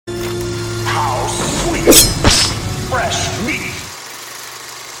Fresh meat.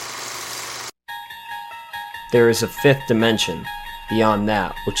 There is a fifth dimension, beyond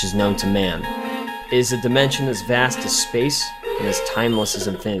that which is known to man. It is a dimension as vast as space and as timeless as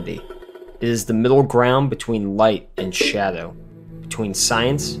infinity. It is the middle ground between light and shadow, between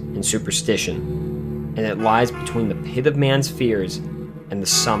science and superstition, and it lies between the pit of man's fears and the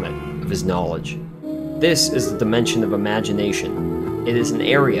summit of his knowledge. This is the dimension of imagination. It is an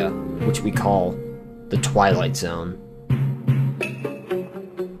area which we call the Twilight Zone.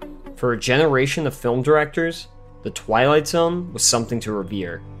 For a generation of film directors, the Twilight Zone was something to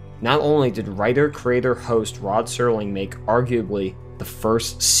revere. Not only did writer, creator, host Rod Serling make arguably the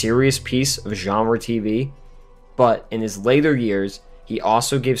first serious piece of genre TV, but in his later years, he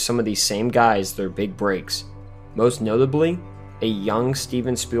also gave some of these same guys their big breaks. Most notably, a young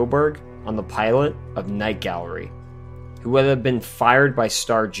Steven Spielberg on the pilot of Night Gallery, who would have been fired by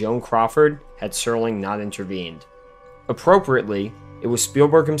star Joan Crawford had Serling not intervened. Appropriately, it was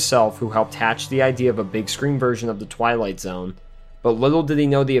Spielberg himself who helped hatch the idea of a big screen version of The Twilight Zone, but little did he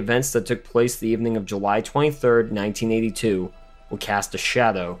know the events that took place the evening of July 23, 1982, would cast a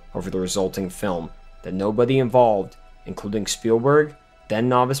shadow over the resulting film that nobody involved, including Spielberg, then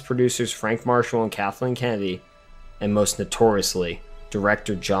novice producers Frank Marshall and Kathleen Kennedy, and most notoriously,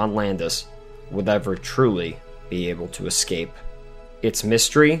 director John Landis, would ever truly be able to escape. It's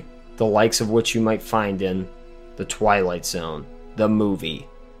mystery, the likes of which you might find in The Twilight Zone, the movie,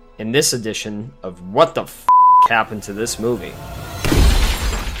 in this edition of What the F*** Happened to This Movie?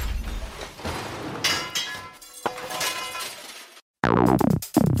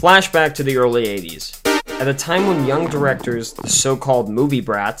 Flashback to the early 80s. At a time when young directors, the so-called movie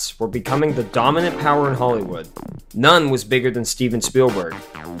brats, were becoming the dominant power in Hollywood, none was bigger than Steven Spielberg.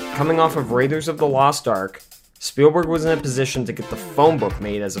 Coming off of Raiders of the Lost Ark, Spielberg was in a position to get the phone book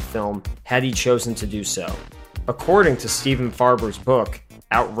made as a film had he chosen to do so. According to Stephen Farber's book,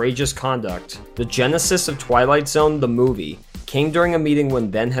 Outrageous Conduct, the genesis of Twilight Zone the movie came during a meeting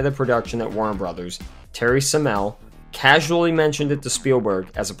when then head of production at Warner Brothers, Terry Semel, casually mentioned it to Spielberg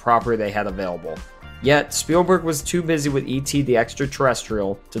as a property they had available. Yet, Spielberg was too busy with E.T. the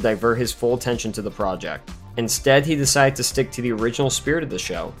Extraterrestrial to divert his full attention to the project. Instead, he decided to stick to the original spirit of the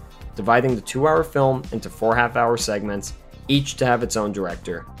show, dividing the 2-hour film into 4 half-hour segments, each to have its own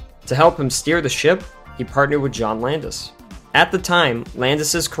director. To help him steer the ship, he partnered with John Landis. At the time,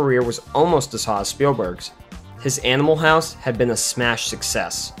 Landis' career was almost as hot as Spielberg's. His Animal House had been a smash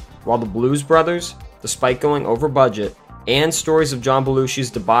success, while The Blues Brothers, despite going over budget, and stories of John Belushi's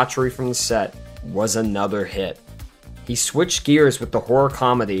debauchery from the set, was another hit. He switched gears with the horror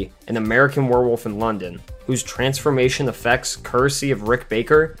comedy An American Werewolf in London, whose transformation effects, courtesy of Rick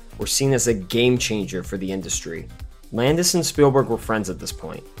Baker, were seen as a game changer for the industry. Landis and Spielberg were friends at this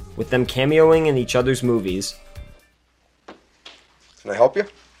point, with them cameoing in each other's movies. Can I help you?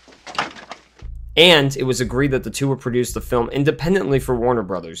 And it was agreed that the two would produce the film independently for Warner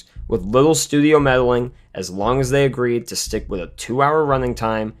Brothers, with little studio meddling, as long as they agreed to stick with a 2-hour running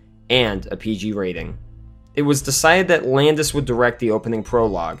time and a PG rating. It was decided that Landis would direct the opening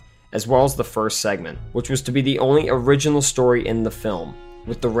prologue, as well as the first segment, which was to be the only original story in the film,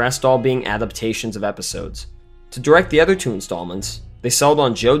 with the rest all being adaptations of episodes. To direct the other 2 installments, they settled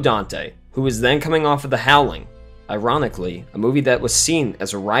on Joe Dante, who was then coming off of The Howling, ironically, a movie that was seen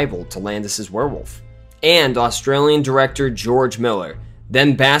as a rival to Landis' Werewolf, and Australian director George Miller,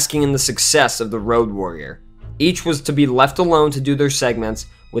 then basking in the success of The Road Warrior. Each was to be left alone to do their segments,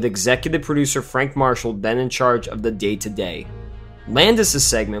 with executive producer Frank Marshall then in charge of the day-to-day. Landis'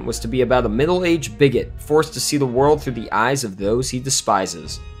 segment was to be about a middle-aged bigot forced to see the world through the eyes of those he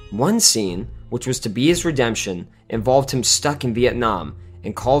despises. One scene, which was to be his redemption, involved him stuck in Vietnam,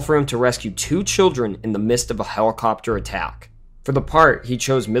 and called for him to rescue 2 children in the midst of a helicopter attack. For the part, he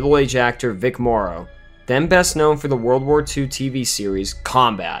chose middle-aged actor Vic Morrow, then best known for the World War II TV series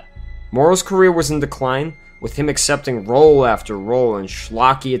Combat. Morrow's career was in decline, with him accepting role after role in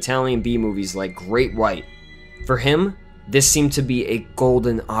schlocky Italian B-movies like Great White. For him, this seemed to be a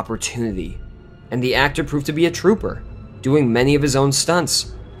golden opportunity, and the actor proved to be a trooper, doing many of his own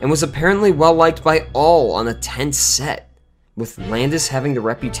stunts, and was apparently well-liked by all on a tense set, with Landis having the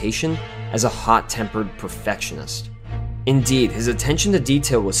reputation as a hot-tempered perfectionist. Indeed, his attention to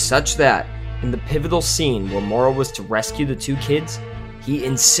detail was such that, in the pivotal scene where Morrow was to rescue the 2 kids, he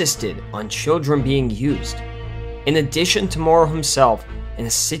insisted on children being used. In addition to Morrow himself, in a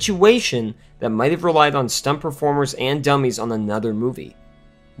situation that might have relied on stunt performers and dummies on another movie.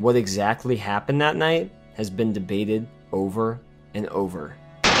 What exactly happened that night has been debated over and over.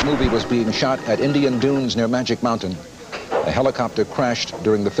 The movie was being shot at Indian Dunes near Magic Mountain. A helicopter crashed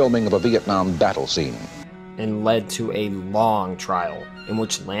during the filming of a Vietnam battle scene. And led to a long trial in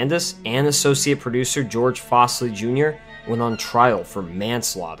which Landis and associate producer George Fossley Jr. went on trial for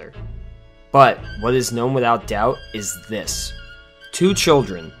manslaughter. But what is known without doubt is this. 2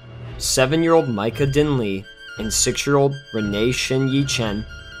 children, 7-year-old Micah Din Lee and 6-year-old Renee Shin Yi Chen,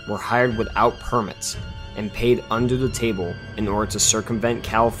 were hired without permits and paid under the table in order to circumvent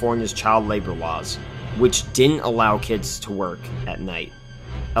California's child labor laws, which didn't allow kids to work at night.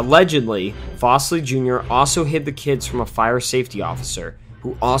 Allegedly, Fossley Jr. also hid the kids from a fire safety officer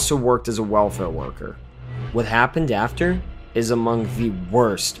who also worked as a welfare worker. What happened after is among the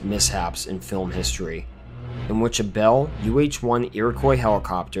worst mishaps in film history, in which a Bell UH-1 Iroquois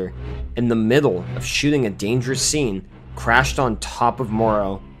helicopter, in the middle of shooting a dangerous scene, crashed on top of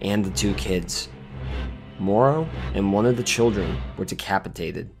Morrow and the 2 kids. Morrow and one of the children were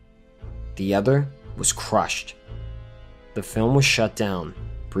decapitated. The other was crushed. The film was shut down,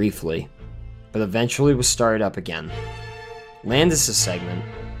 briefly, but eventually was started up again. Landis' segment,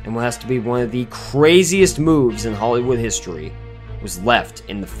 and what has to be one of the craziest moves in Hollywood history, was left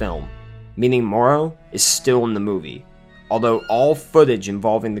in the film, meaning Morrow is still in the movie, although all footage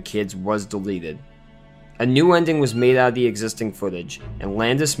involving the kids was deleted. A new ending was made out of the existing footage, and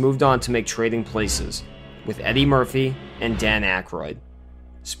Landis moved on to make Trading Places, with Eddie Murphy and Dan Aykroyd.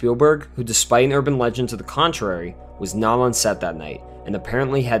 Spielberg, who despite an urban legend to the contrary, was not on set that night, and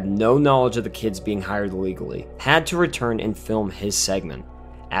apparently had no knowledge of the kids being hired illegally, had to return and film his segment,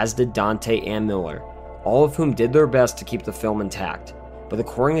 as did Dante and Miller, all of whom did their best to keep the film intact. But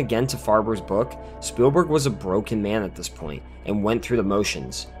according again to Farber's book, Spielberg was a broken man at this point, and went through the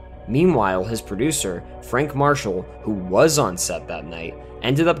motions. Meanwhile, his producer, Frank Marshall, who was on set that night,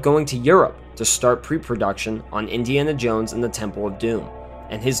 ended up going to Europe to start pre-production on Indiana Jones and the Temple of Doom,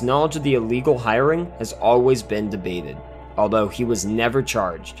 and his knowledge of the illegal hiring has always been debated, although he was never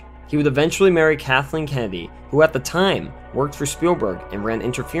charged. He would eventually marry Kathleen Kennedy, who at the time worked for Spielberg and ran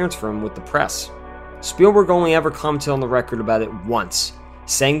interference for him with the press. Spielberg only ever commented on the record about it once,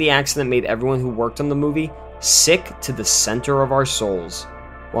 saying the accident made everyone who worked on the movie sick to the center of our souls.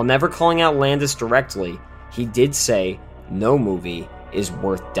 While never calling out Landis directly, he did say, "No movie is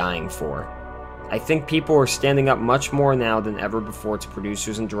worth dying for." I think people are standing up much more now than ever before to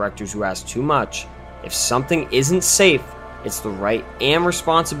producers and directors who ask too much. If something isn't safe, it's the right and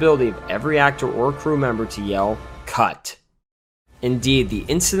responsibility of every actor or crew member to yell, "Cut." Indeed, the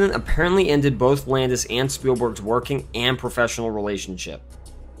incident apparently ended both Landis and Spielberg's working and professional relationship.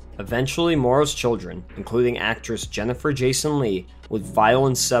 Eventually, Morrow's children, including actress Jennifer Jason Leigh, would file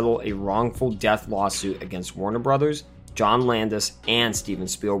and settle a wrongful death lawsuit against Warner Brothers, John Landis, and Steven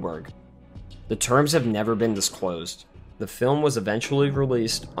Spielberg. The terms have never been disclosed. The film was eventually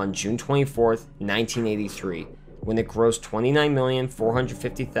released on June 24, 1983, when it grossed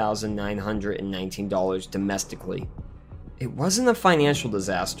 $29,450,919 domestically. It wasn't a financial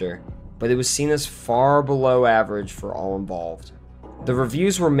disaster, but it was seen as far below average for all involved. The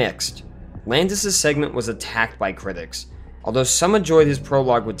reviews were mixed. Landis' segment was attacked by critics, although some enjoyed his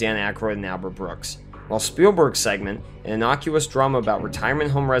prologue with Dan Aykroyd and Albert Brooks, while Spielberg's segment, an innocuous drama about retirement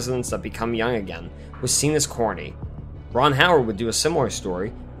home residents that become young again, was seen as corny. Ron Howard would do a similar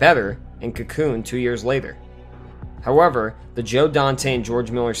story, better, in Cocoon 2 years later. However, the Joe Dante and George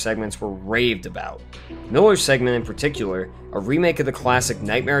Miller segments were raved about. Miller's segment in particular, a remake of the classic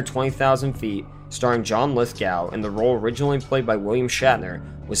Nightmare at 20,000 Feet, starring John Lithgow in the role originally played by William Shatner,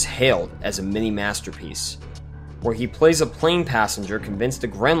 was hailed as a mini masterpiece, where he plays a plane passenger convinced a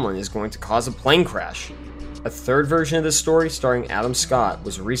gremlin is going to cause a plane crash. A third version of this story, starring Adam Scott,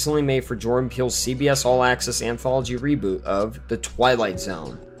 was recently made for Jordan Peele's CBS All Access anthology reboot of The Twilight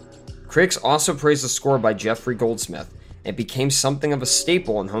Zone. Critics also praised the score by Jeffrey Goldsmith, and it became something of a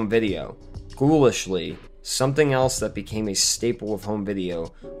staple in home video. Ghoulishly, something else that became a staple of home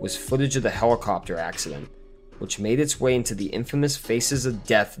video was footage of the helicopter accident, which made its way into the infamous Faces of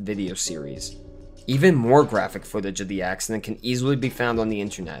Death video series. Even more graphic footage of the accident can easily be found on the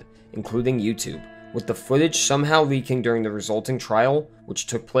internet, including YouTube, with the footage somehow leaking during the resulting trial, which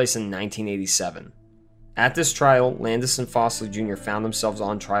took place in 1987. At this trial, Landis and Fossley Jr. found themselves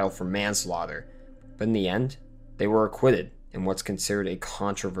on trial for manslaughter, but in the end, they were acquitted in what's considered a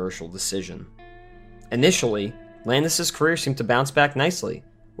controversial decision. Initially, Landis' career seemed to bounce back nicely,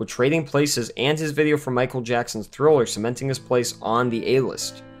 with Trading Places and his video for Michael Jackson's Thriller cementing his place on the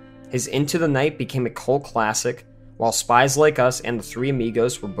A-list. His Into the Night became a cult classic, while Spies Like Us and The Three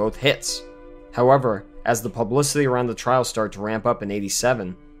Amigos were both hits. However, as the publicity around the trial started to ramp up in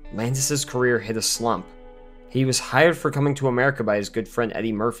 '87, Landis' career hit a slump. He was hired for Coming to America by his good friend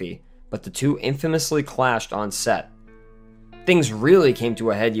Eddie Murphy, but the two infamously clashed on set. Things really came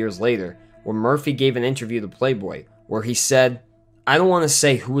to a head years later when Murphy gave an interview to Playboy where he said, "I don't want to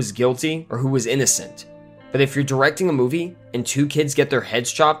say who was guilty or who was innocent, but if you're directing a movie and 2 kids get their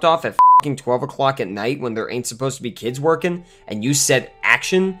heads chopped off at f***ing 12 o'clock at night when there ain't supposed to be kids working, and you said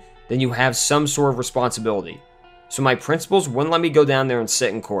action, then you have some sort of responsibility. So my principals wouldn't let me go down there and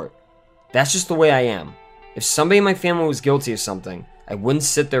sit in court. That's just the way I am. If somebody in my family was guilty of something, I wouldn't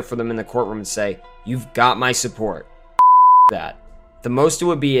sit there for them in the courtroom and say, 'You've got my support.' That. The most it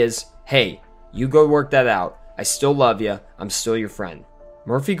would be is, 'Hey, you go work that out. I still love you. I'm still your friend.'"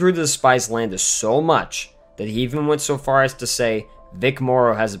 Murphy grew to despise Landis so much that he even went so far as to say, "Vic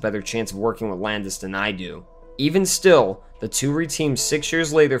Morrow has a better chance of working with Landis than I do." Even still, the two reteamed 6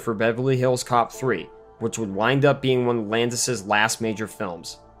 years later for Beverly Hills Cop 3, which would wind up being one of Landis' last major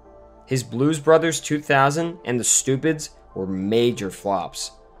films. His Blues Brothers 2000 and The Stupids were major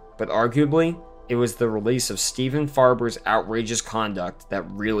flops, but arguably, it was the release of Stephen Farber's outrageous conduct that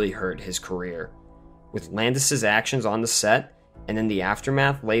really hurt his career. With Landis' actions on the set and in the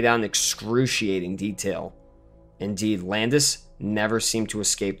aftermath laid out in excruciating detail. Indeed, Landis never seemed to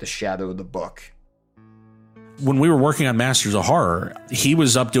escape the shadow of the book. When we were working on Masters of Horror, he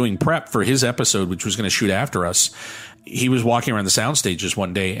was up doing prep for his episode, which was going to shoot after us. He was walking around the sound stages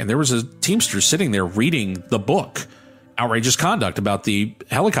one day, and there was a Teamster sitting there reading the book, Outrageous Conduct, about the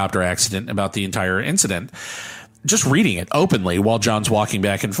helicopter accident, about the entire incident, just reading it openly while John's walking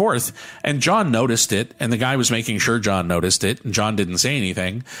back and forth. And John noticed it, and the guy was making sure John noticed it, and John didn't say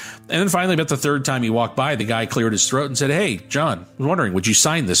anything. And then finally, about the third time he walked by, the guy cleared his throat and said, "Hey, John, I was wondering, would you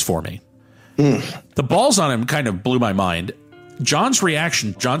sign this for me?" The balls on him kind of blew my mind. John's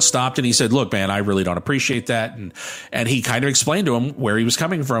reaction, John stopped and he said, "Look, man, I really don't appreciate that." And he kind of explained to him where he was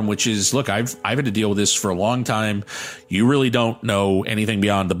coming from, which is, "Look, I've had to deal with this for a long time. You really don't know anything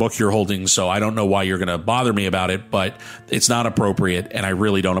beyond the book you're holding, so I don't know why you're going to bother me about it, but it's not appropriate and I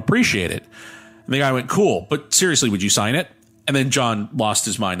really don't appreciate it." And the guy went, "Cool, but seriously, would you sign it?" And then John lost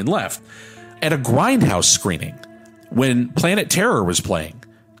his mind and left. At a Grindhouse screening, when Planet Terror was playing,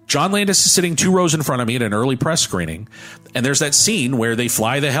 John Landis is sitting 2 rows in front of me at an early press screening, and there's that scene where they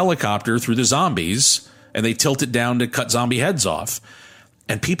fly the helicopter through the zombies, and they tilt it down to cut zombie heads off,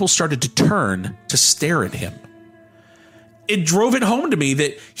 and people started to turn to stare at him. It drove it home to me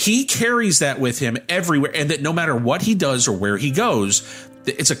that he carries that with him everywhere, and that no matter what he does or where he goes,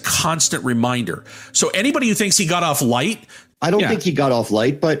 it's a constant reminder. So anybody who thinks he got off light... I don't think he got off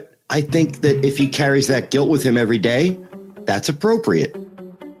light, but I think that if he carries that guilt with him every day, that's appropriate.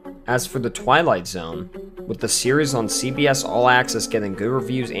 As for The Twilight Zone, with the series on CBS All Access getting good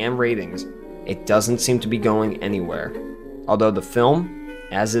reviews and ratings, it doesn't seem to be going anywhere. Although the film,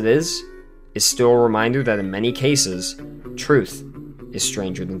 as it is still a reminder that in many cases, truth is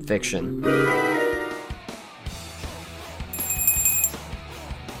stranger than fiction.